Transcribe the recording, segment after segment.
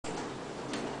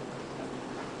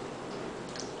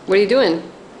What are you doing?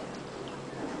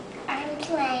 I'm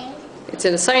playing. It's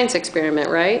in a science experiment,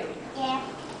 right? Yeah.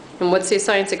 And what's the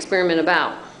science experiment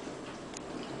about?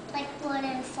 Like wood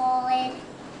and solid.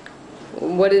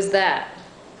 What is that?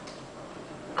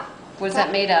 What is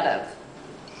that made out of?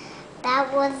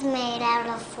 That was made out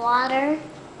of water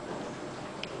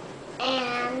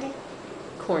and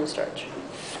Cornstarch.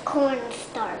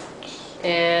 cornstarch.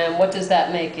 And what does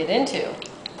that make it into?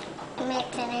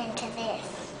 Mix it into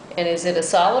this. And is it a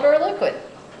solid or a liquid?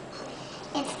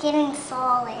 It's getting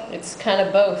solid. It's kind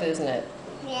of both, isn't it?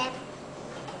 Yeah.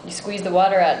 You squeeze the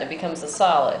water out and it becomes a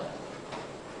solid.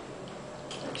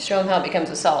 Show them how it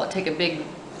becomes a solid. Take a big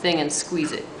thing and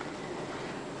squeeze it.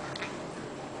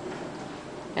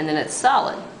 And then it's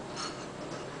solid.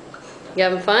 You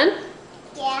having fun?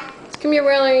 Yeah. How come you're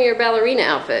wearing your ballerina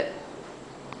outfit?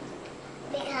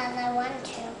 Because I want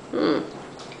to. Hmm.